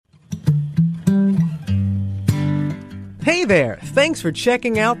Hey there! Thanks for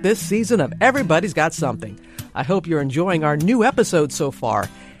checking out this season of Everybody's Got Something. I hope you're enjoying our new episode so far.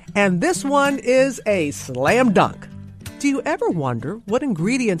 And this one is a slam dunk. Do you ever wonder what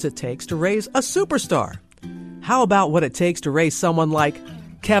ingredients it takes to raise a superstar? How about what it takes to raise someone like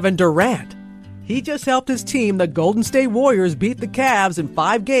Kevin Durant? He just helped his team, the Golden State Warriors, beat the Cavs in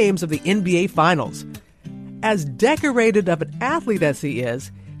 5 games of the NBA Finals. As decorated of an athlete as he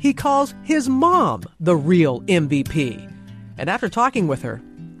is, he calls his mom the real MVP. And after talking with her,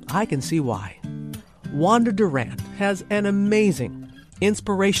 I can see why. Wanda Durant has an amazing,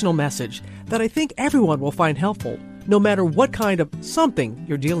 inspirational message that I think everyone will find helpful, no matter what kind of something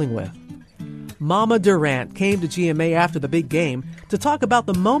you're dealing with. Mama Durant came to GMA after the big game to talk about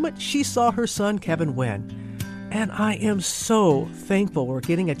the moment she saw her son Kevin win. And I am so thankful we're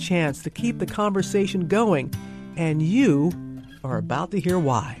getting a chance to keep the conversation going, and you are about to hear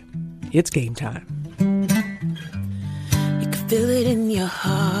why. It's game time. You can feel it in your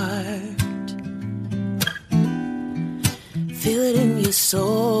heart, feel it in your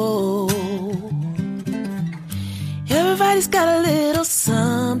soul. Everybody's got a little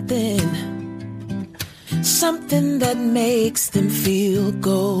something, something that makes them feel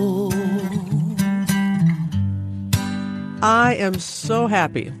gold. I am so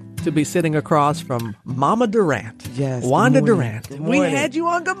happy to be sitting across from Mama Durant. Yes. Wanda Durant. Good We morning. had you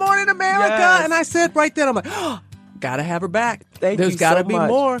on Good Morning America. Yes. And I said right then, I'm like, oh, gotta have her back. Thank There's you gotta so be much.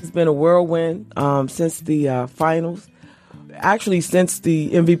 more. It's been a whirlwind since the finals. Actually, since the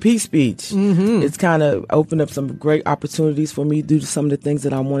MVP speech, it's kind of opened up some great opportunities for me to do some of the things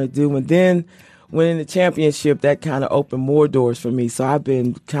that I want to do. And then winning the championship, that kind of opened more doors for me. So I've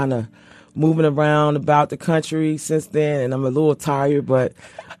been kind of moving around about the country since then, and I'm a little tired, but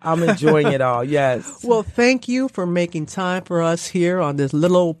I'm enjoying it all. Yes. Well, thank you for making time for us here on this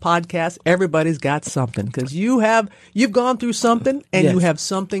little old podcast. Everybody's got something, because you've gone through something and Yes. you have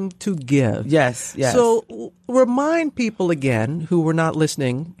something to give. Yes. Yes. So remind people again who were not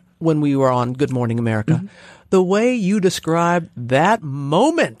listening when we were on Good Morning America, the way you described that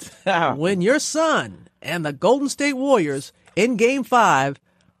moment when your son and the Golden State Warriors in Game 5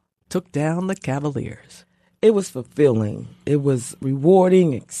 took down the Cavaliers. It was fulfilling. It was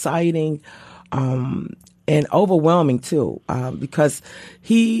rewarding, exciting, and overwhelming too, because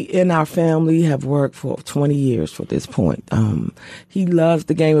he and our family have worked for 20 years for this point. He loves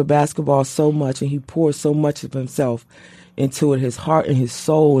the game of basketball so much, and he pours so much of himself into it, his heart and his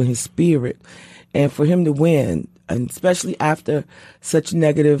soul and his spirit. And for him to win, and especially after such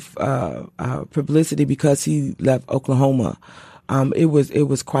negative publicity because he left Oklahoma, it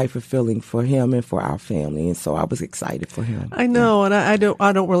was quite fulfilling for him and for our family, and so I was excited for him. I know, and I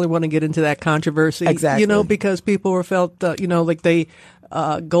don't really want to get into that controversy, Exactly. because people were felt, like they.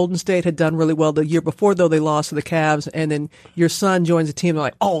 Golden State had done really well the year before, though they lost to the Cavs, and then your son joins the team. They're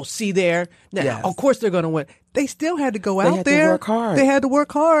like, "Oh, see there, now, Yes. of course they're going to win." They still had to go out had to there. work hard. They had to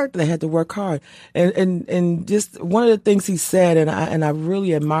work hard. They had to work hard, and just one of the things he said, and I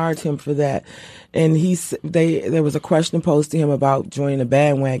really admired him for that. And there was a question posed to him about joining the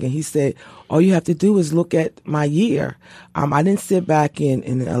bandwagon. He said, "All you have to do is look at my year. I didn't sit back and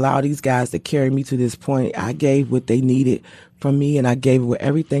allow these guys to carry me to this point. I gave what they needed from me, and I gave it with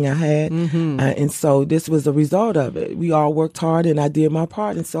everything I had. And so this was the result of it. We all worked hard, and I did my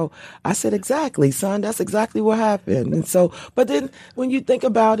part. And so I said, exactly, son, that's exactly what happened. And so, but then when you think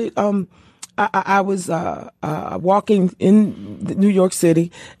about it, I was walking in New York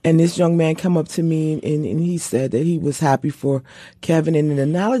City, and this young man come up to me, and he said that he was happy for Kevin. And an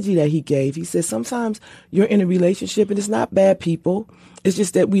analogy that he gave, he said, sometimes you're in a relationship, and it's not bad people. It's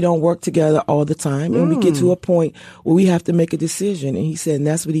just that we don't work together all the time, and we get to a point where we have to make a decision. And he said, and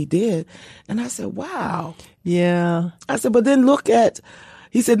that's what he did. And I said, wow. Yeah. I said, but then look at,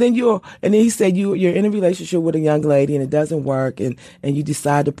 he said, then he said, you're in a relationship with a young lady and it doesn't work, and you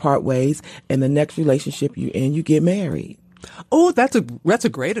decide to part ways, and the next relationship you get married. Oh, that's a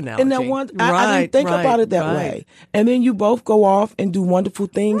great analogy. And that one, I didn't think about it that way. And then you both go off and do wonderful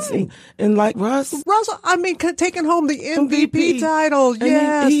things, and like Russell, taking home the MVP title. And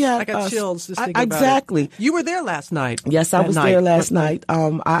Yes, he had I got chills just thinking exactly. about it. You were there last night. Yes, I was there last night.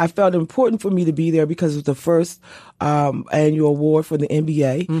 I felt important for me to be there because it was the first annual award for the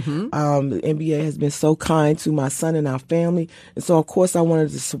NBA. The NBA has been so kind to my son and our family, and so of course I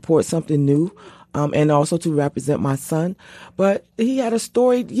wanted to support something new. And also to represent my son. But he had a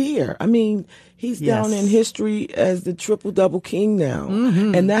storied year. I mean, he's down in history as the triple-double king now.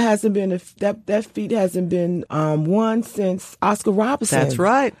 And that hasn't been, that feat hasn't been won since Oscar Robertson. That's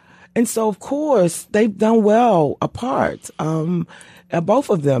right. And so, of course, they've done well apart. both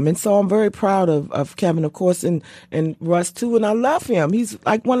of them. And so I'm very proud of Kevin, of course, and Russ too. And I love him. He's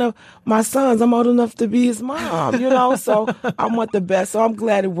like one of my sons. I'm old enough to be his mom, so I want the best. So I'm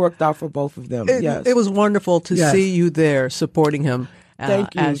glad it worked out for both of them. Yes. It was wonderful to Yes. see you there supporting him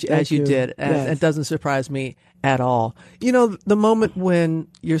Thank you. as you did. And Yes. it doesn't surprise me at all. The moment when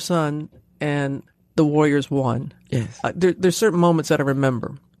your son and the Warriors won, Yes. there's certain moments that I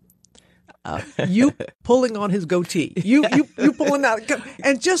remember. You pulling on his goatee, you pulling out,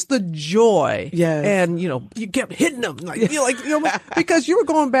 and just the joy. Yes. And you kept hitting him, because you were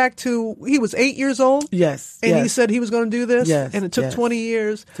going back to he was 8 years old. Yes. And yes. he said he was going to do this. Yes, And it took yes. 20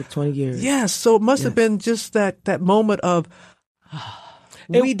 years. It took 20 years. Yes. So it must have been just that moment of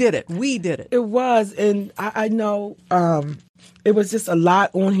we did it. We did it. It was, and I know it was just a lot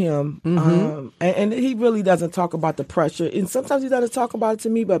on him. And he really doesn't talk about the pressure. And sometimes he doesn't talk about it to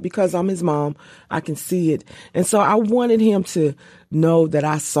me, but because I'm his mom, I can see it. And so I wanted him to know that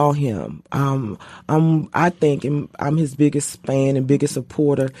I saw him. I think I'm his biggest fan and biggest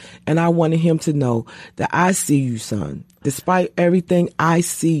supporter. And I wanted him to know that I see you, son. Despite everything, I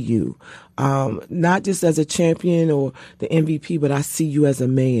see you. Not just as a champion or the MVP, but I see you as a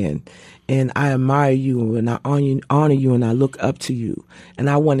man. And I admire you and I honor you and I look up to you. And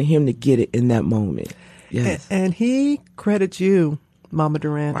I wanted him to get it in that moment. Yes. And he credits you, Mama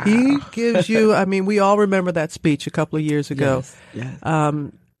Durant. Wow. He gives you, we all remember that speech a couple of years ago.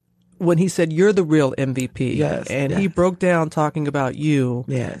 Yes. When he said, you're the real MVP. Yes, And yes. he broke down talking about you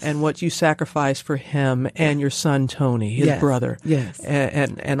Yes. and what you sacrificed for him and your son, Tony, his Yes, brother. yes.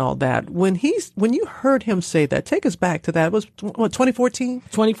 And all that. When you heard him say that, take us back to that. It was, 2014?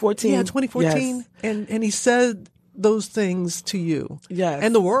 2014. Yeah, 2014. Yes. And he said those things to you. Yes.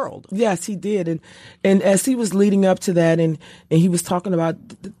 And the world. Yes, he did. And as he was leading up to that and he was talking about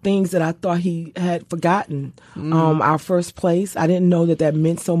the things that I thought he had forgotten, our first place, I didn't know that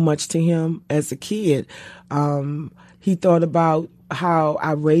meant so much to him as a kid. He thought about how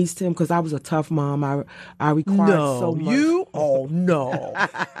I raised him because I was a tough mom. I required so much. No.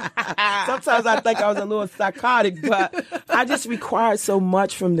 Sometimes I think I was a little psychotic, but I just required so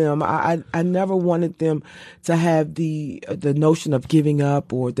much from them. I never wanted them to have the notion of giving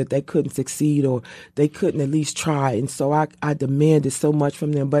up or that they couldn't succeed or they couldn't at least try. And so I demanded so much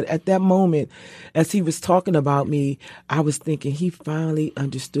from them. But at that moment, as he was talking about me, I was thinking he finally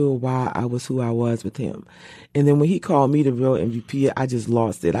understood why I was who I was with him. And then when he called me the real MVP, I just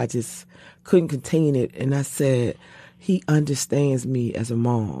lost it. I just couldn't contain it. And I said, he understands me as a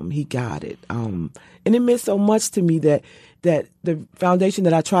mom. He got it. And it meant so much to me that the foundation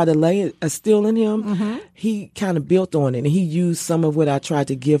that I tried to lay still in him, he kind of built on it. And he used some of what I tried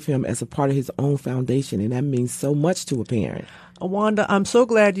to give him as a part of his own foundation. And that means so much to a parent. Wanda, I'm so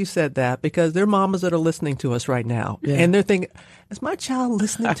glad you said that because there are mamas that are listening to us right now. Yeah. And they're thinking, is my child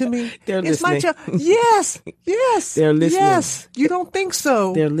listening to me? They're Is my listening. child? Yes. They're listening. Yes. You don't think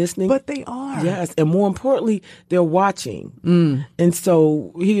so. They're listening. But they are. Yes. And more importantly, they're watching. And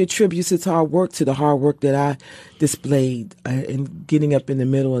so he attributes his hard work to the hard work that I displayed and getting up in the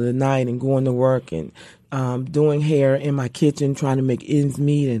middle of the night and going to work and doing hair in my kitchen, trying to make ends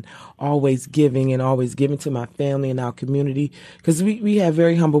meet and always giving to my family and our community because we have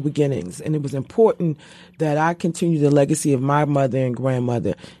very humble beginnings. And it was important that I continue the legacy of my mother and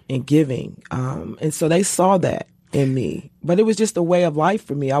grandmother in giving. And so they saw that in me. But it was just a way of life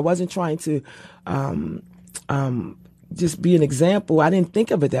for me. I wasn't trying to just be an example. I didn't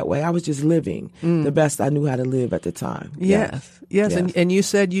think of it that way. I was just living the best I knew how to live at the time. Yes. And you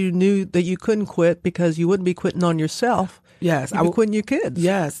said you knew that you couldn't quit because you wouldn't be quitting on yourself. Yes, You'd be quitting your kids.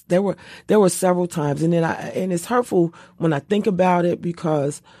 Yes, there were several times, and then and it's hurtful when I think about it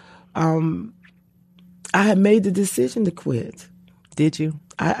because I had made the decision to quit. Did you?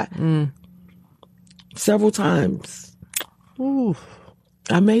 Several times. Ooh.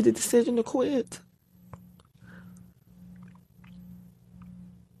 I made the decision to quit.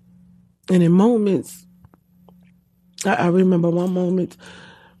 And in moments, I remember one moment,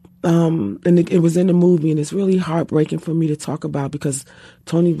 and it was in the movie, and it's really heartbreaking for me to talk about because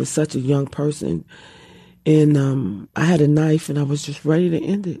Tony was such a young person. And I had a knife, and I was just ready to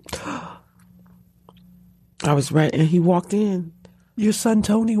end it. I was ready, and he walked in. Your son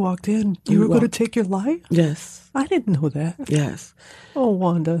Tony walked in. You were going to take your life? Yes. I didn't know that. Yes. Oh,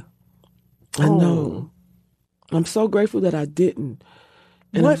 Wanda. I know. I'm so grateful that I didn't.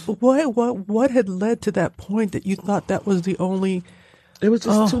 And What had led to that point that you thought that was the only? It was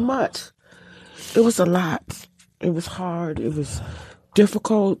just too much. It was a lot. It was hard. It was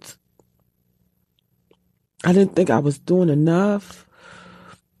difficult. I didn't think I was doing enough.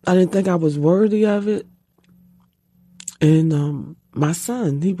 I didn't think I was worthy of it. And my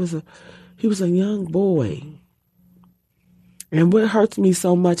son, he was a young boy. And what hurts me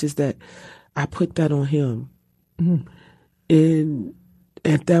so much is that I put that on him. Mm. And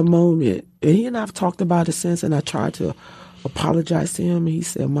at that moment, and he and I have talked about it since, and I tried to apologize to him, and he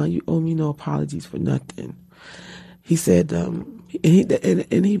said, "Mom, you owe me no apologies for nothing." He said,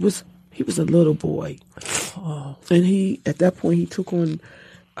 and he was a little boy, and he at that point he took on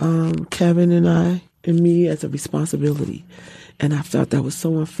Kevin and I and me as a responsibility, and I felt that was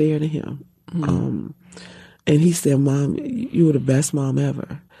so unfair to him. Mm. And he said, "Mom, you were the best mom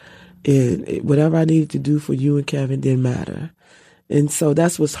ever, and whatever I needed to do for you and Kevin didn't matter." And so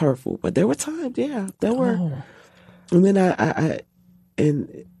that's what's hurtful. But there were times, there were. Oh. And then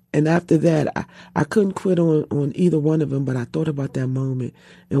and after that, I couldn't quit on either one of them. But I thought about that moment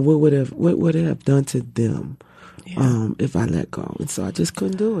and what would it have done to them if I let go. And so I just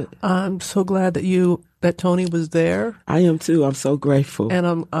couldn't do it. I'm so glad that Tony was there. I am too. I'm so grateful.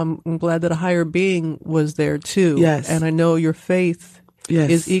 And I'm glad that a higher being was there too. Yes. And I know your faith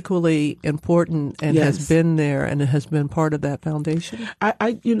is equally important and has been there and it has been part of that foundation.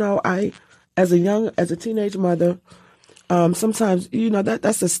 I as a teenage mother, sometimes,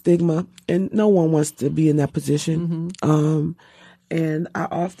 that's a stigma and no one wants to be in that position. Mm-hmm. And I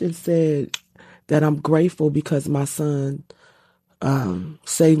often said that I'm grateful because my son,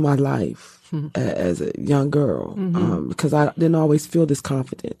 saved my life as a young girl, because I didn't always feel this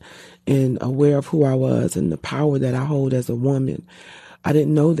confident and aware of who I was and the power that I hold as a woman. I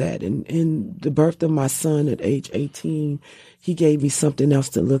didn't know that. And in the birth of my son at age 18, he gave me something else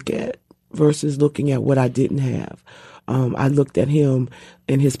to look at versus looking at what I didn't have. I looked at him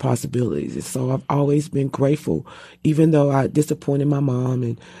and his possibilities. And so I've always been grateful, even though I disappointed my mom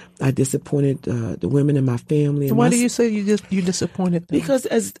and I disappointed the women in my family. And why do you say you disappointed them? Because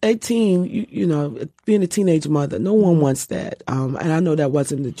as 18, being a teenage mother, no one wants that. And I know that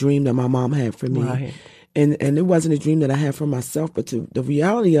wasn't the dream that my mom had for me. Right. And it wasn't a dream that I had for myself, but the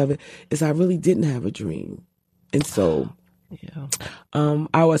reality of it is I really didn't have a dream. And so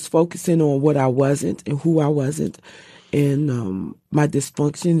I was focusing on what I wasn't and who I wasn't and my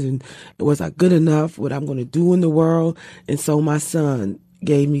dysfunctions and was I good enough, what I'm going to do in the world. And so my son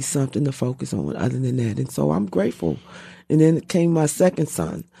gave me something to focus on other than that. And so I'm grateful. And then came my second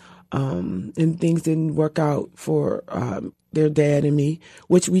son, and things didn't work out for their dad and me,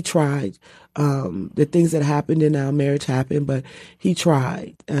 which we tried. The things that happened in our marriage happened, but he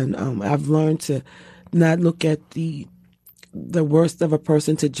tried. And I've learned to not look at the worst of a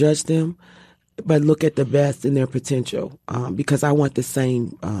person to judge them, but look at the best in their potential, because I want the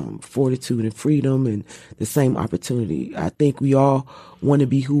same fortitude and freedom and the same opportunity. I think we all want to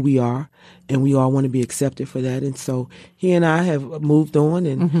be who we are, and we all want to be accepted for that. And so he and I have moved on,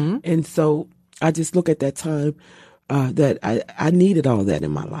 and so I just look at that time that I needed all that in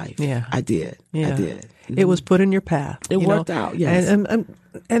my life. Yeah, I did. Yeah. I did. It was put in your path. It worked out. Yes,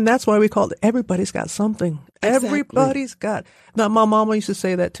 and that's why we call it. Everybody's got something. Exactly. Everybody's got. Now, my mama used to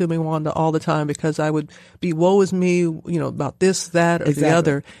say that to me, Wanda, all the time, because I would be woe is me, about this, that, or the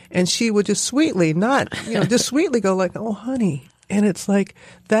other, and she would just sweetly, just sweetly go like, "Oh, honey," and it's like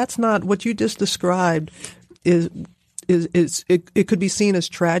that's not what you just described. It could be seen as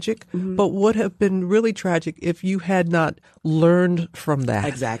tragic, but would have been really tragic if you had not learned from that.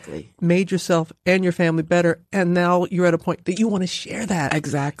 Exactly. Made yourself and your family better, and now you're at a point that you want to share that.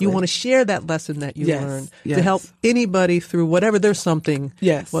 Exactly. You want to share that lesson that you learned to help anybody through whatever their something.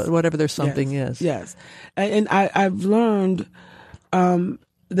 Yes. Whatever their something is. Yes. And I've learned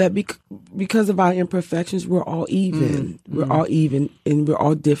that because of our imperfections, we're all even. We're all even, and we're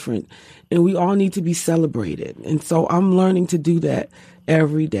all different, and we all need to be celebrated. And so I'm learning to do that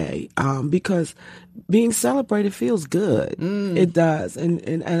every day, because being celebrated feels good. It does,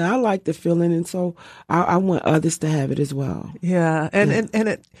 and I like the feeling, and so I want others to have it as well. Yeah, and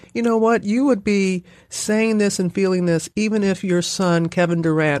it, you know what? You would be saying this and feeling this even if your son Kevin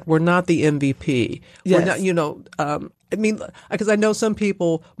Durant were not the MVP. Yes. We're not, I mean, because I know some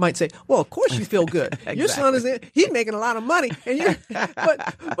people might say, "Well, of course you feel good. Exactly. Your son he's making a lot of money, and you."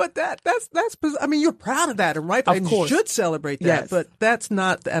 But that's. I mean, you're proud of that, and right? Of and course. you should celebrate that. Yes. But that's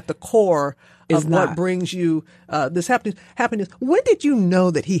not at the core of what brings you this happiness. When did you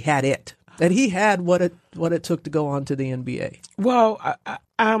know that he had it? That he had what it took to go on to the NBA? Well,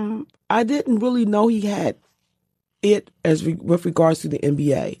 I didn't really know he had it with regards to the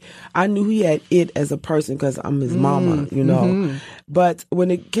NBA. I knew he had it as a person because I'm his mama, But when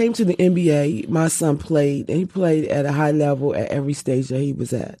it came to the NBA, my son played, and he played at a high level at every stage that he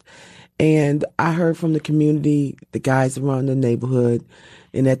was at. And I heard from the community, the guys around the neighborhood,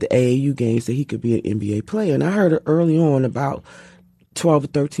 and at the AAU games that he could be an NBA player. And I heard it early on, about 12 or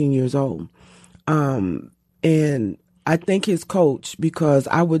 13 years old. And I thank his coach, because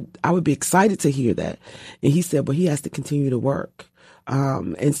I would be excited to hear that. And he said, well, he has to continue to work.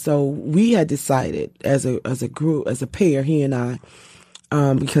 And so we had decided as a group, as a pair, he and I,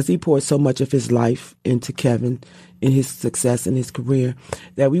 because he poured so much of his life into Kevin in his success in his career,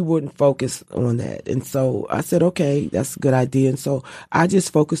 that we wouldn't focus on that. And so I said, okay, that's a good idea. And so I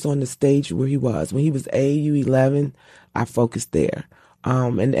just focused on the stage where he was. When he was AAU 11, I focused there.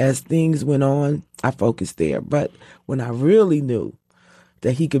 And as things went on, I focused there. But when I really knew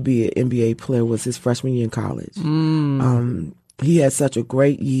that he could be an NBA player was his freshman year in college. He had such a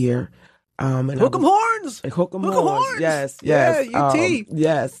great year. Hook 'em horns! Hook 'em horns! Yes. Yeah, UT.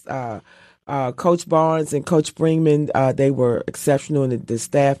 Yes. Coach Barnes and Coach Springman, they were exceptional, and the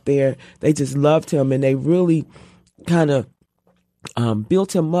staff there, they just loved him, and they really kind of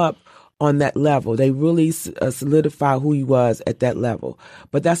built him up on that level. They really solidified who he was at that level.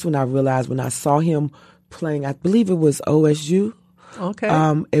 But that's when I realized, when I saw him playing, I believe it was OSU. Okay.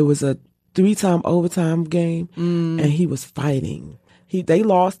 It was a 3-time overtime game, and he was fighting. They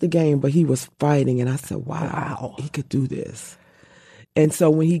lost the game, but he was fighting, and I said, wow, he could do this. And so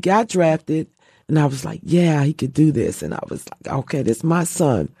when he got drafted, and I was like, yeah, he could do this. And I was like, okay, this is my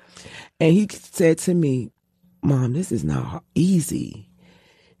son. And he said to me, Mom, this is not easy.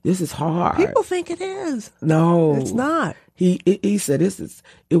 This is hard. People think it is. No, it's not. He said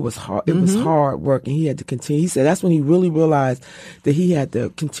it was hard. It was hard work, and he had to continue. He said that's when he really realized that he had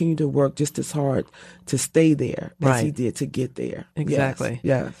to continue to work just as hard to stay there as he did to get there. Exactly.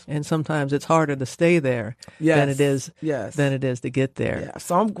 Yes. And sometimes it's harder to stay there than it is to get there. Yeah.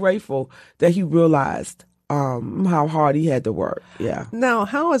 So I'm grateful that he realized how hard he had to work. Yeah. Now,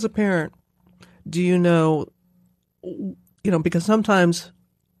 how as a parent do you know, because sometimes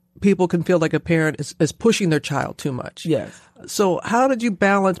people can feel like a parent is pushing their child too much. Yes. So how did you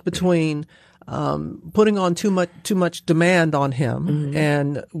balance between putting on too much demand on him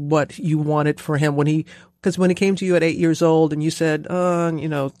and what you wanted for him because when he came to you at 8 years old and you said,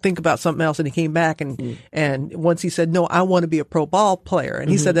 think about something else, and he came back and once he said, no, I want to be a pro ball player.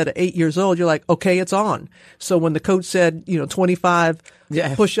 And he said that at 8 years old, you're like, okay, it's on. So when the coach said, 25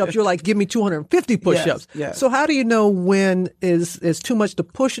 push-ups, you're like, give me 250 push-ups. Yes. So how do you know when is too much to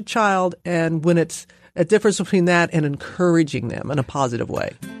push a child and when it's a difference between that and encouraging them in a positive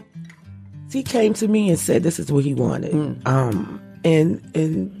way? He came to me and said this is what he wanted. And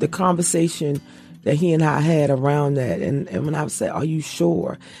the conversation that he and I had around that, and when I would say, are you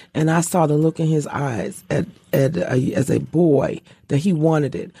sure? And I saw the look in his eyes as a boy that he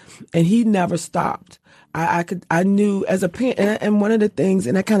wanted it. And he never stopped. I knew as a parent, and one of the things,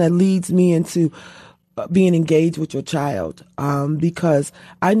 and that kind of leads me into being engaged with your child, because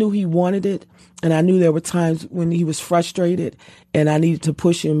I knew he wanted it, and I knew there were times when he was frustrated, and I needed to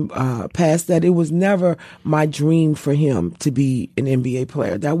push him past that. It was never my dream for him to be an NBA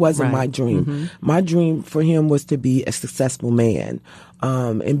player. That wasn't my dream. My dream for him was to be a successful man,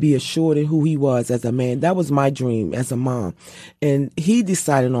 and be assured in who he was as a man. That was my dream as a mom. And he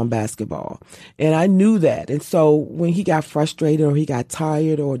decided on basketball. And I knew that. And so when he got frustrated or he got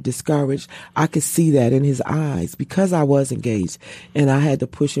tired or discouraged, I could see that in his eyes because I was engaged, and I had to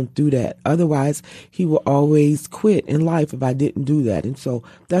push him through that. Otherwise, he would always quit in life if I didn't do that. And so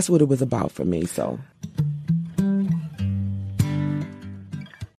that's what it was about for me. So.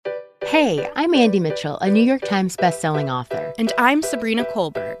 Hey, I'm Andy Mitchell, a New York Times bestselling author. And I'm Sabrina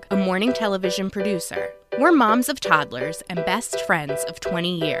Kohlberg, a morning television producer. We're moms of toddlers and best friends of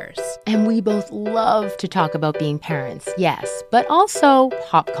 20 years. And we both love to talk about being parents, yes, but also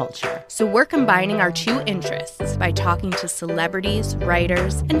pop culture. So we're combining our two interests by talking to celebrities,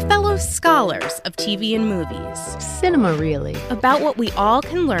 writers, and fellow scholars of TV and movies. Cinema, really. About what we all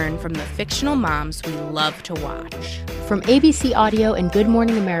can learn from the fictional moms we love to watch. From ABC Audio and Good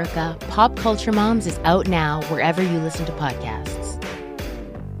Morning America, Pop Culture Moms is out now wherever you listen to podcasts.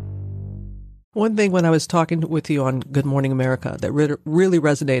 One thing when I was talking with you on Good Morning America that really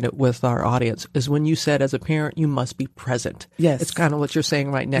resonated with our audience is when you said as a parent, you must be present. Yes. It's kind of what you're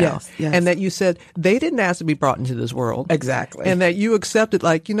saying right now. Yes. And that you said they didn't ask to be brought into this world. Exactly. And that you accepted,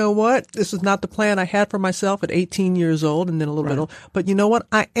 like, you know what? This is not the plan I had for myself at 18 years old and then a little bit old. But you know what?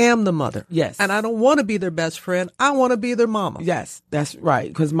 I am the mother. Yes. And I don't want to be their best friend. I want to be their mama. Yes, that's right.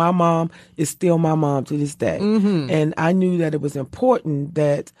 Because my mom is still my mom to this day. And I knew that it was important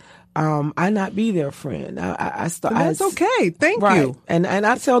that I not be their friend. That's okay. Thank you. And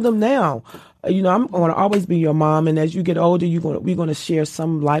I tell them now, I'm going to always be your mom. And as you get older, we're going to share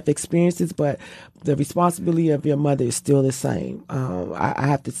some life experiences, but the responsibility of your mother is still the same. I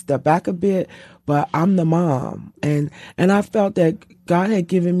have to step back a bit, but I'm the mom. And I felt that God had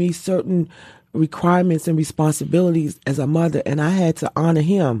given me certain requirements and responsibilities as a mother, and I had to honor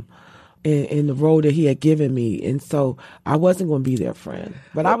him in the role that he had given me. And so I wasn't going to be their friend,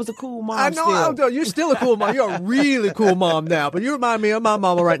 but I was a cool mom. I know, you're still a cool mom. You're a really cool mom now, but you remind me of my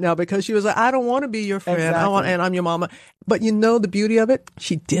mama right now, because she was like, I don't want to be your friend. Exactly. And I'm your mama. But you know the beauty of it?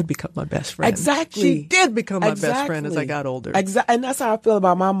 She did become my best friend. Exactly. She did become my best friend as I got older. Exactly. And that's how I feel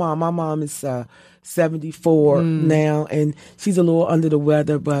about my mom. My mom is 74 now, and she's a little under the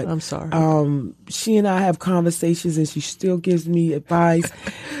weather, but I'm sorry. She and I have conversations, and she still gives me advice.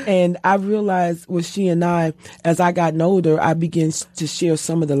 And I realized with she and I, as I got older, I began to share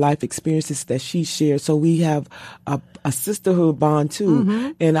some of the life experiences that she shared. So we have a sisterhood bond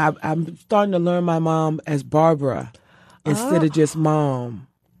too. And I'm starting to learn my mom as Barbara instead of just mom.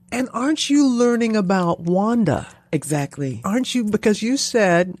 And aren't you learning about Wanda? Exactly. Aren't you? Because you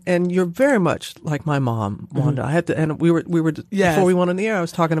said, and you're very much like my mom, Wanda. I had to, and we were Yes. before we went on the air, I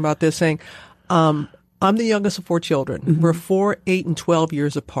was talking about this, saying, I'm the youngest of 4 children. We're 4, 8, and 12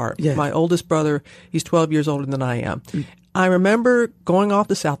 years apart. Yes. My oldest brother, he's 12 years older than I am. I remember going off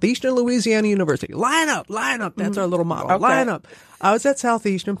to Southeastern Louisiana University. Line up. That's our little motto. Okay. Line up. I was at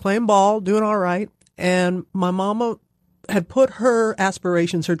Southeastern playing ball, doing all right, and my mama had put her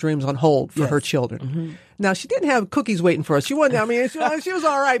aspirations, her dreams on hold for her children. Now, she didn't have cookies waiting for us. She wasn't, I mean, she was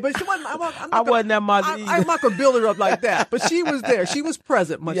all right, but she wasn't, I wasn't that mother I'm not going to build her up like that, but she was there. She was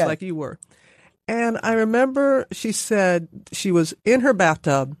present, much like you were. And I remember she said she was in her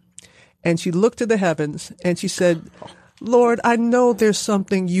bathtub and she looked to the heavens and she said, Lord, I know there's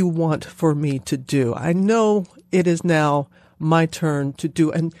something you want for me to do. I know it is now my turn to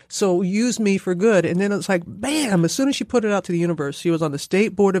do. And so use me for good. And then it's like, bam, as soon as she put it out to the universe, she was on the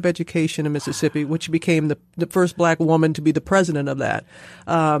State Board of Education in Mississippi, which became the first black woman to be the president of that.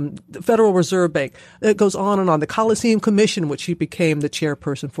 The Federal Reserve Bank. It goes on and on. The Coliseum Commission, which she became the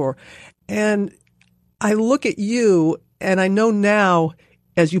chairperson for. And I look at you and I know now,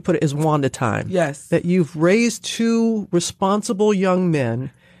 as you put it, is Wanda time. Yes. That you've raised 2 responsible young men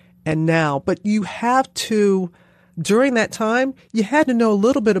and now, but you have to, during that time, you had to know a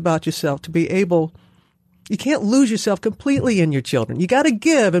little bit about yourself to be able, you can't lose yourself completely in your children. You got to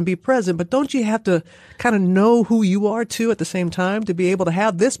give and be present, but don't you have to kind of know who you are too at the same time to be able to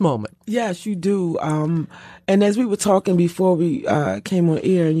have this moment? Yes, you do. And as we were talking before we came on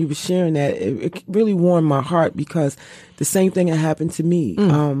air and you were sharing that, it really warmed my heart because the same thing had happened to me.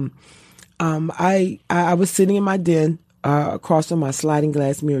 I was sitting in my den across from my sliding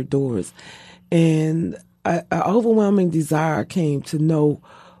glass mirror doors, and an overwhelming desire came to know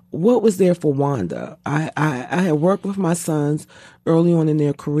what was there for Wanda. I had worked with my sons early on in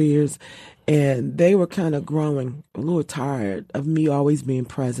their careers, and they were kind of growing a little tired of me always being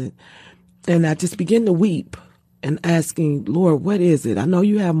present. And I just began to weep and asking, Lord, what is it? I know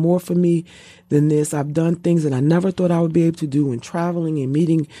you have more for me than this. I've done things that I never thought I would be able to do, and traveling and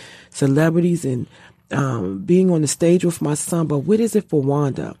meeting celebrities and being on the stage with my son. But what is it for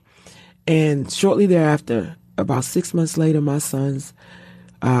Wanda? And shortly thereafter, about 6 months later, my sons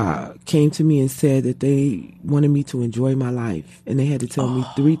came to me and said that they wanted me to enjoy my life. And they had to tell me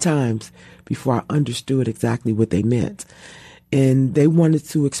 3 times before I understood exactly what they meant. And they wanted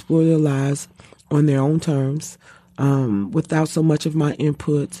to explore their lives on their own terms, without so much of my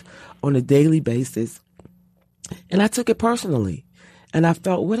input on a daily basis. And I took it personally. And I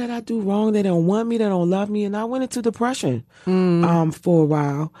felt, what did I do wrong? They don't want me. They don't love me. And I went into depression for a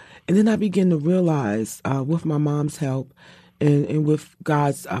while. And then I began to realize, with my mom's help and with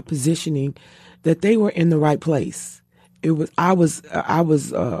God's positioning, that they were in the right place. I was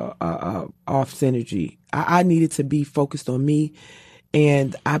off synergy. I needed to be focused on me,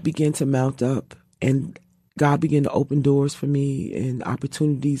 and I began to mount up, and God began to open doors for me and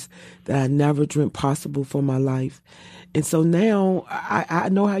opportunities that I never dreamt possible for my life. And so now I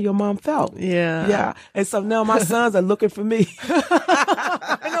know how your mom felt. Yeah. Yeah. And so now my sons are looking for me.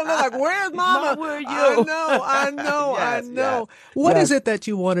 I know, they're like, where's Mama? Mom, where are you? I know. Yes. What Yes. is it that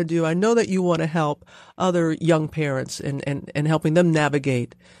you want to do? I know that you want to help other young parents and helping them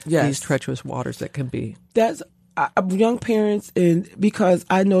navigate these treacherous waters that can be. That's young parents, and because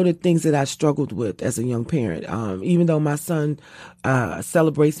I know the things that I struggled with as a young parent. Even though my son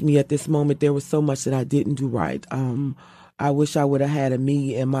celebrates me at this moment, there was so much that I didn't do right. I wish I would have had a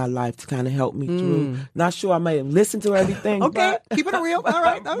me in my life to kind of help me through. Not sure I may have listened to everything. Okay, but, keeping it real. All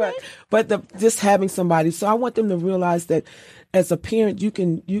right. But just having somebody. So I want them to realize that as a parent, you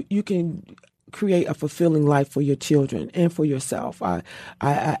can create a fulfilling life for your children and for yourself. I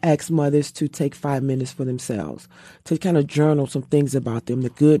ask mothers to take 5 minutes for themselves, to kind of journal some things about them, the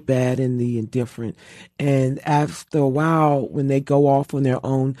good, bad, and the indifferent. And after a while, when they go off on their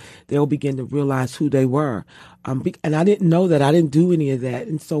own, they'll begin to realize who they were. And I didn't know that. I didn't do any of that.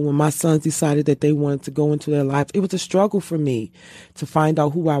 And so when my sons decided that they wanted to go into their life, it was a struggle for me to find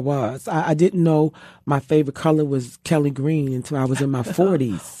out who I was. I didn't know my favorite color was Kelly green until I was in my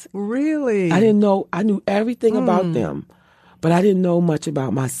 40s. Really? I didn't know. I knew everything about them, but I didn't know much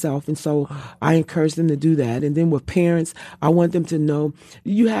about myself. And so I encouraged them to do that. And then with parents, I want them to know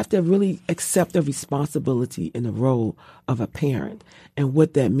you have to really accept the responsibility in the role of a parent and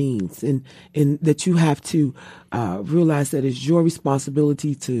what that means. And that you have to realize that it's your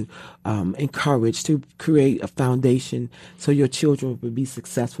responsibility to encourage, to create a foundation so your children will be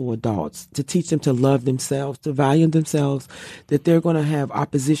successful adults, to teach them to love themselves, to value themselves, that they're going to have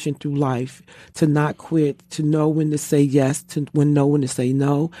opposition through life, to not quit, to know when to say yes, to know when to say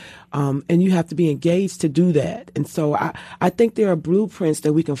no. And you have to be engaged to do that. And so I think there are blueprints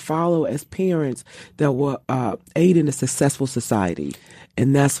that we can follow as parents that will aid in a successful society.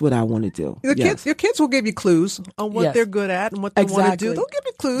 And that's what I want to do. Your kids will give you clues on what they're good at and what they want to do. They'll give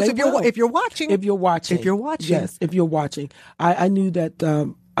you clues if you're watching. If you're watching. Yes, if you're watching. I knew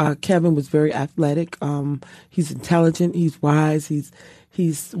that Kevin was very athletic. He's intelligent. He's wise.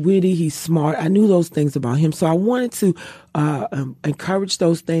 He's witty. He's smart. I knew those things about him. So I wanted to encourage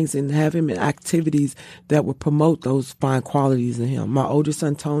those things and have him in activities that would promote those fine qualities in him. My older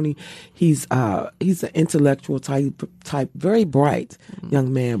son, Tony, he's an intellectual type, very bright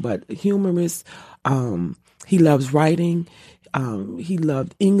young man, but humorous. He loves writing. He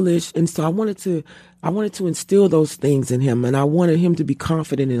loved English. And so I wanted to instill those things in him, and I wanted him to be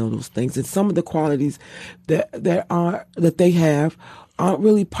confident in those things. And some of the qualities that they have aren't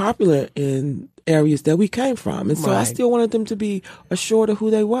really popular in areas that we came from. And so I still wanted them to be assured of who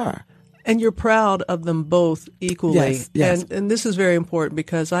they were. And you're proud of them both equally. Yes. And this is very important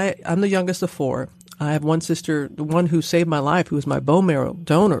because I'm the youngest of 4. I have one sister, the one who saved my life, who was my bone marrow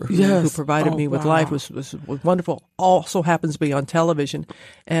donor, who provided me with life, was wonderful. Also happens to be on television,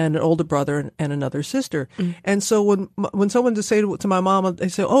 and an older brother and another sister. Mm. And so when someone would say to my mom, they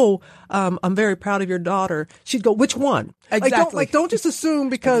say, I'm very proud of your daughter, she'd go, which one? Exactly. Don't just assume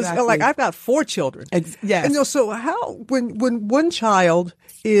because I've got 4 children. Yes. And so how when one child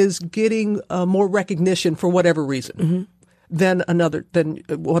is getting more recognition for whatever reason than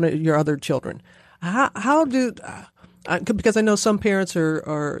one of your other children. How do because I know some parents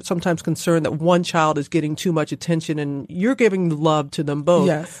are sometimes concerned that one child is getting too much attention and you're giving love to them both.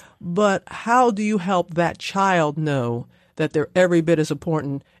 Yes. But how do you help that child know that they're every bit as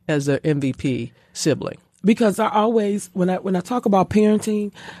important as their MVP sibling? Because I always, when I talk about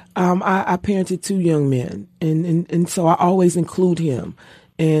parenting, I parented 2 young men, and so I always include him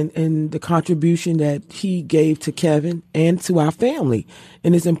and the contribution that he gave to Kevin and to our family.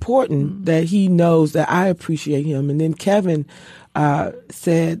 And it's important that he knows that I appreciate him. And then Kevin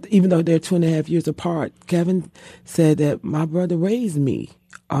said, even though they're 2.5 years apart, Kevin said that my brother raised me.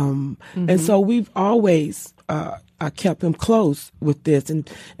 And so we've always, I kept him close with this.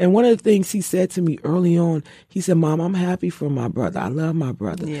 And one of the things he said to me early on, he said, Mom, I'm happy for my brother. I love my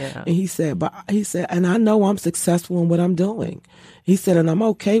brother. Yeah. And he said, and I know I'm successful in what I'm doing. He said, and I'm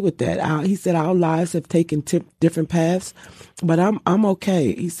okay with that. He said, our lives have taken different paths, but I'm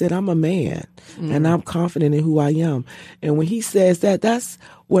okay. He said, I'm a man and I'm confident in who I am. And when he says that, that's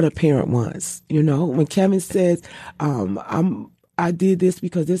what a parent wants. You know, when Kevin says, I did this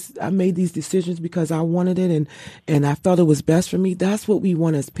because I made these decisions because I wanted it and I felt it was best for me. That's what we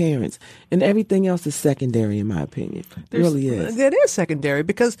want as parents. And everything else is secondary, in my opinion. It really is. It is secondary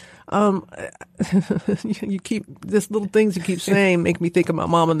because you keep this little things you keep saying make me think of my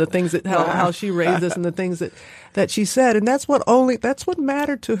mom and the things that how she raised us and the things that she said. And that's what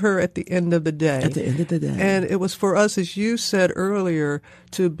mattered to her at the end of the day. At the end of the day. And it was for us, as you said earlier,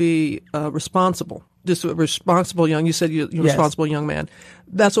 to be responsible. Just a responsible you said you're a responsible young man.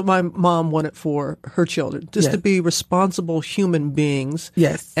 That's what my mom wanted for her children, just to be responsible human beings.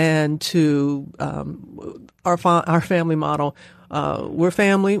 Yes. And to, our family model, we're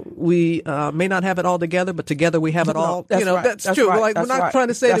family. We, may not have it all together, but together we have it all. That's right. That's That's true. right. We're not trying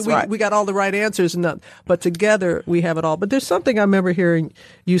to say that we got all the right answers, but together we have it all. But there's something I remember hearing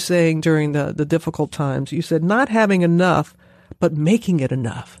you saying during the difficult times. You said not having enough, but making it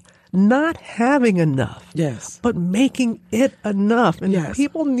enough. Not having enough, yes, but making it enough. And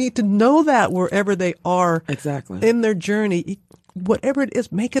people need to know that wherever they are exactly in their journey. whatever it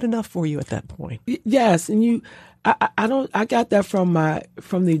is, make it enough for you at that point. Yes, and I got that from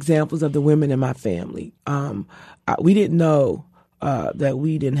the examples of the women in my family. We didn't know that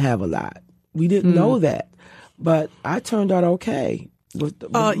we didn't have a lot. We didn't know that, but I turned out okay. With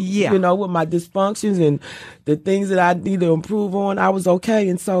my dysfunctions and the things that I need to improve on, I was okay.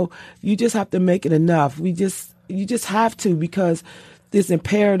 And so you just have to make it enough. You just have to, because it's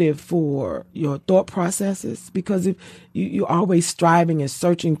imperative for your thought processes, because if you're always striving and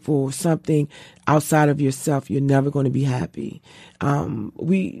searching for something outside of yourself, you're never going to be happy.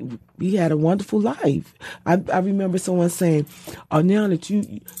 We had a wonderful life. I remember someone saying, "Oh,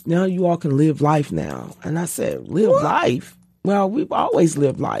 now you all can live life now," and I said, "Live life." Well, we've always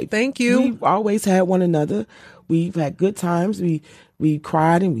lived life. Thank you. We've always had one another. We've had good times. We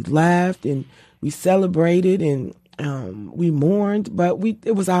cried and we laughed and we celebrated and we mourned, but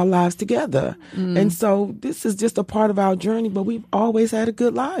it was our lives together. And so this is just a part of our journey, but we've always had a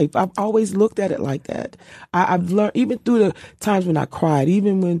good life. I've always looked at it like that. I've learned, even through the times when I cried,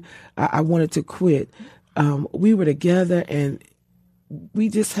 even when I wanted to quit, we were together and we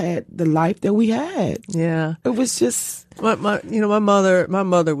just had the life that we had. Yeah. It was just... My mother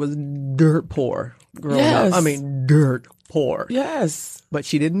was dirt poor growing up. I mean, dirt poor. Yes. But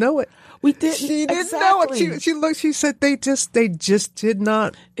she didn't know it. We didn't. She didn't know it. She looked. She said they just did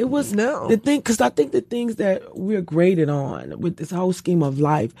not. It was no the thing, because I think the things that we're graded on with this whole scheme of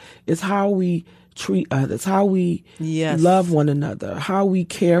life is how we treat others, how we love one another, how we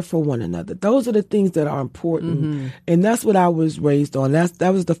care for one another. Those are the things that are important, and that's what I was raised on. That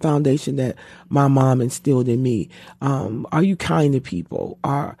was the foundation that my mom instilled in me. Are you kind to people?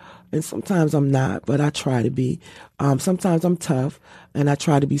 And sometimes I'm not, but I try to be. Sometimes I'm tough, and I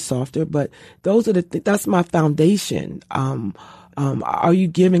try to be softer. But those are that's my foundation. Are you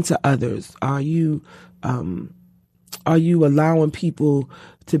giving to others? Are you allowing people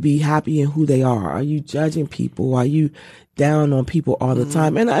to be happy in who they are? Are you judging people? Are you down on people all the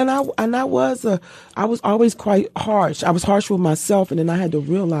time? And I was always quite harsh. I was harsh with myself, and then I had to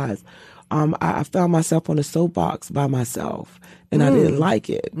realize I found myself on a soapbox by myself, and I didn't like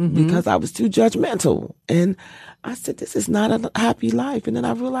it because I was too judgmental. And I said, this is not a happy life. And then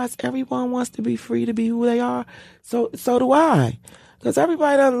I realized everyone wants to be free to be who they are. So do I. Because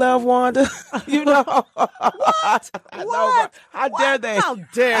everybody doesn't love Wanda, you know. What? What? How dare they? How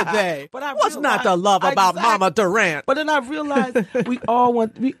dare they? But I What's not to love about Mama Durant? But then I realized we all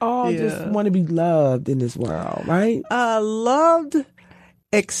just want to be loved in this world, right? Loved,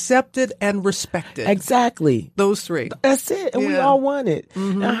 accepted, and respected. Exactly. Those three. That's it. And we all want it.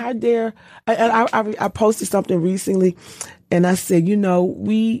 Now, how dare... I posted something recently, and I said,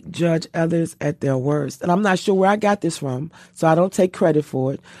 we judge others at their worst. And I'm not sure where I got this from, so I don't take credit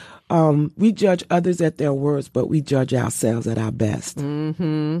for it. We judge others at their worst, but we judge ourselves at our best.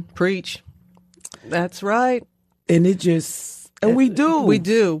 Preach. That's right. And it just... And we do. We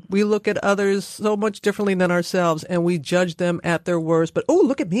do. We look at others so much differently than ourselves, and we judge them at their worst. But, oh,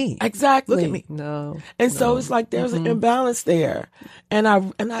 look at me. Exactly. Look at me. No. And so it's like there's an imbalance there. And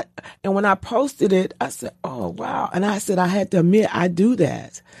when I posted it, I said, oh, wow. And I said, I had to admit, I do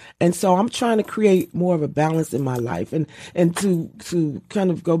that. And so I'm trying to create more of a balance in my life. And to kind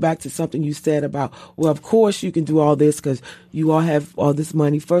of go back to something you said about, well, of course you can do all this because you all have all this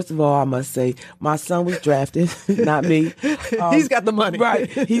money. First of all, I must say, my son was drafted, not me. He's got the money. Right.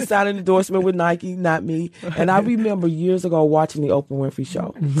 He signed an endorsement with Nike, not me. And I remember years ago watching the Oprah Winfrey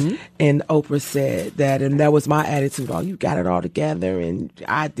Show. And Oprah said that, and that was my attitude. Oh, you got it all together, and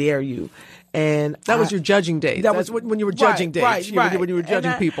I dare you. And that was your judging days. That was when you were judging days. Right. When you were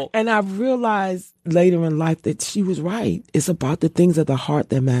judging people. And I realized later in life that she was right. It's about the things of the heart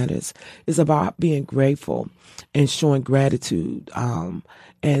that matters. It's about being grateful and showing gratitude.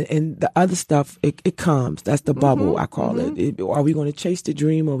 And the other stuff, it comes. That's the bubble, I call it. Are we going to chase the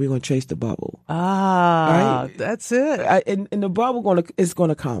dream, or are we going to chase the bubble? Ah, right? That's it. And the bubble is going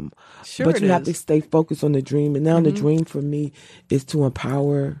to come. Sure, but you have to stay focused on the dream. And now the dream for me is to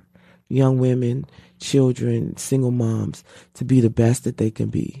empower young women, children, single moms to be the best that they can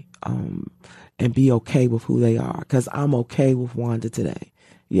be, and be okay with who they are. Because I'm okay with Wanda today.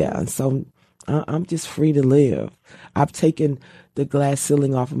 Yeah, and so I'm just free to live. I've taken the glass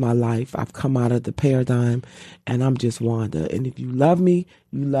ceiling off of my life. I've come out of the paradigm, and I'm just Wanda. And if you love me,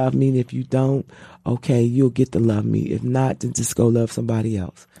 you love me. And if you don't, okay, you'll get to love me. If not, then just go love somebody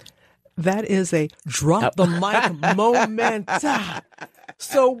else. That is a drop the mic moment.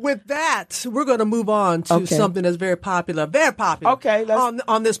 So with that, we're going to move on to something that's very popular. Okay,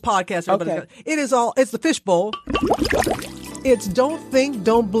 on this podcast. Okay. It's the Fishbowl. It's don't think,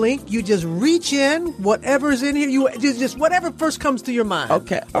 don't blink. You just reach in, whatever's in here. You just whatever first comes to your mind.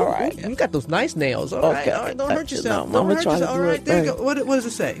 Okay, all right. You got those nice nails. All right, all right. Don't hurt yourself. No, Don't hurt try to yourself. do All right, it. there you go. What does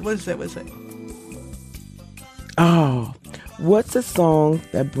it say? What does it say? Oh, what's a song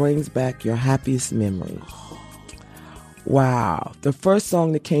that brings back your happiest memory? Wow. The first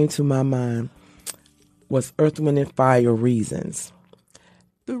song that came to my mind was Earth, Wind and Fire, Reasons.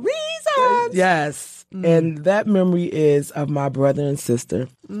 The Reasons. Yes. And that memory is of my brother and sister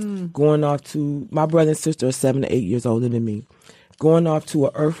going off to, my brother and sister are 7 to 8 years older than me, going off to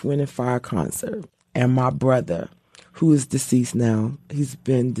an Earth, Wind and Fire concert. And my brother, who is deceased now, he's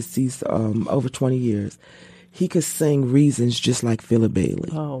been deceased over 20 years, he could sing Reasons just like Philip Bailey.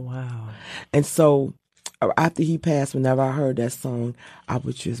 Oh, wow. And so after he passed, whenever I heard that song, I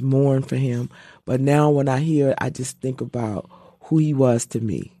would just mourn for him. But now when I hear it, I just think about who he was to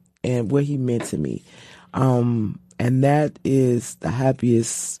me and what he meant to me. And that is the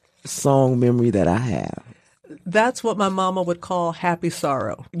happiest song memory that I have. That's what my mama would call happy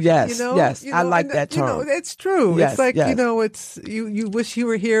sorrow. Yes, yes. I like that term. It's true. Yes, it's like, yes. it's you wish he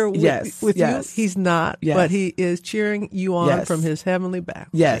were here with, Yes, with yes. you. He's not, Yes. but he is cheering you on Yes. from his heavenly back.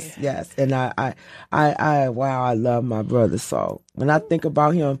 Yes, yes. And I love my brother. So when I think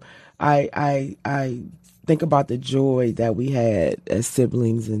about him, I think about the joy that we had as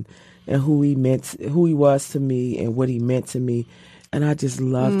siblings and who he was to me and what he meant to me. And I just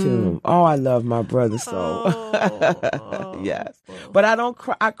loved him. Oh, I love my brother so. Yes. But I don't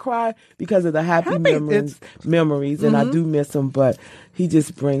cry. I cry because of the happy memories, and I do miss him, but he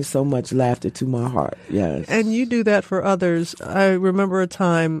just brings so much laughter to my heart. Yes. And you do that for others. I remember a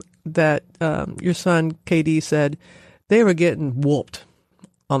time that your son, KD, said they were getting whooped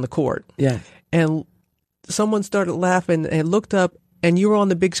on the court. Yeah. And someone started laughing and looked up, and you were on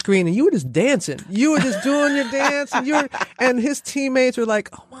the big screen and you were just dancing. You were just doing your dance, and his teammates were like,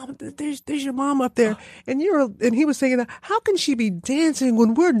 "Oh, Mom, there's your mom up there." And he was saying, "How can she be dancing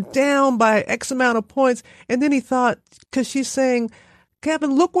when we're down by X amount of points?" And then he thought, because she's saying,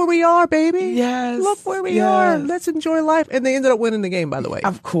 "Kevin, look where we are, baby. Yes. Look where we are. Let's enjoy life." And they ended up winning the game, by the way.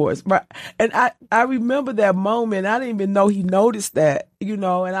 Of course. Right. And I remember that moment. I didn't even know he noticed that, and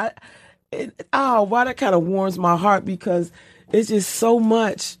why that kind of warms my heart, because it's just so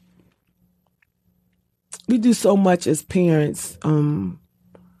much. We do so much as parents. And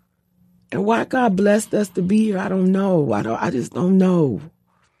why God blessed us to be here, I don't know. I just don't know.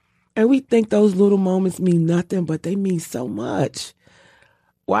 And we think those little moments mean nothing, but they mean so much.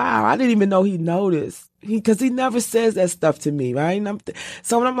 Wow, I didn't even know he noticed. Because he never says that stuff to me, right?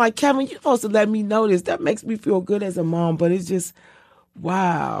 So when I'm like, Kevin, you're supposed to let me know this. That makes me feel good as a mom, but it's just,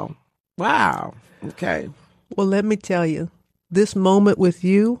 wow. Okay. Well, let me tell you, this moment with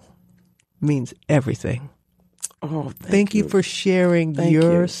you means everything. Oh, thank you for sharing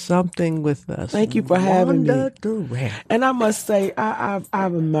your something with us. Thank you for having me. Wanda Durant. And I must say, I've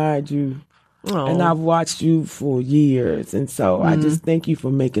admired you. Oh. And I've watched you for years. And so I just thank you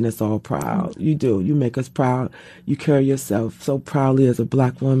for making us all proud. You do. You make us proud. You carry yourself so proudly as a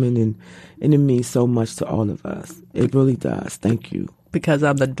Black woman. And it means so much to all of us. It really does. Thank you. Because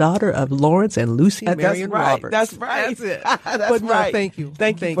I'm the daughter of Lawrence and Lucy Marion Roberts. That's right. That's it. That's right. Thank you.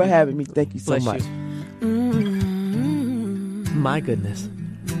 Thank you for having me. Thank you so Bless much. My goodness.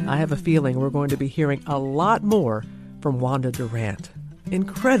 I have a feeling we're going to be hearing a lot more from Wanda Durant.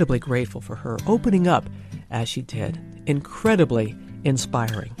 Incredibly grateful for her opening up as she did. Incredibly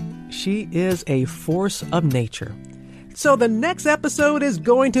inspiring. She is a force of nature. So the next episode is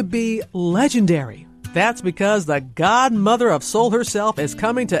going to be legendary. That's because the godmother of soul herself is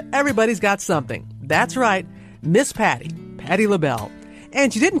coming to Everybody's Got Something. That's right, Miss Patti LaBelle.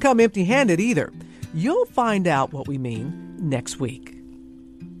 And she didn't come empty-handed either. You'll find out what we mean next week.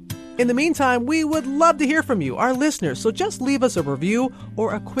 In the meantime, we would love to hear from you, our listeners, so just leave us a review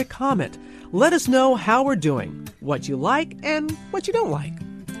or a quick comment. Let us know how we're doing, what you like and what you don't like.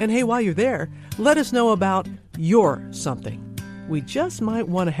 And hey, while you're there, let us know about your something. We just might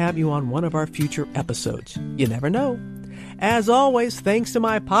want to have you on one of our future episodes. You never know. As always, thanks to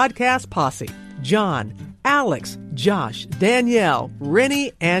my podcast posse, John, Alex, Josh, Danielle,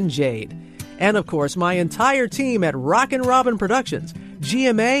 Rennie, and Jade. And of course, my entire team at Rockin' Robin Productions,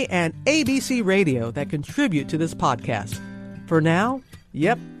 GMA, and ABC Radio that contribute to this podcast. For now,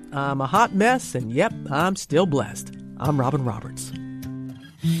 yep, I'm a hot mess, and yep, I'm still blessed. I'm Robin Roberts.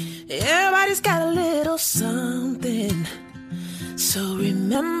 Everybody's got a little something, so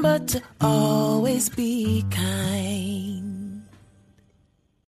remember to always be kind.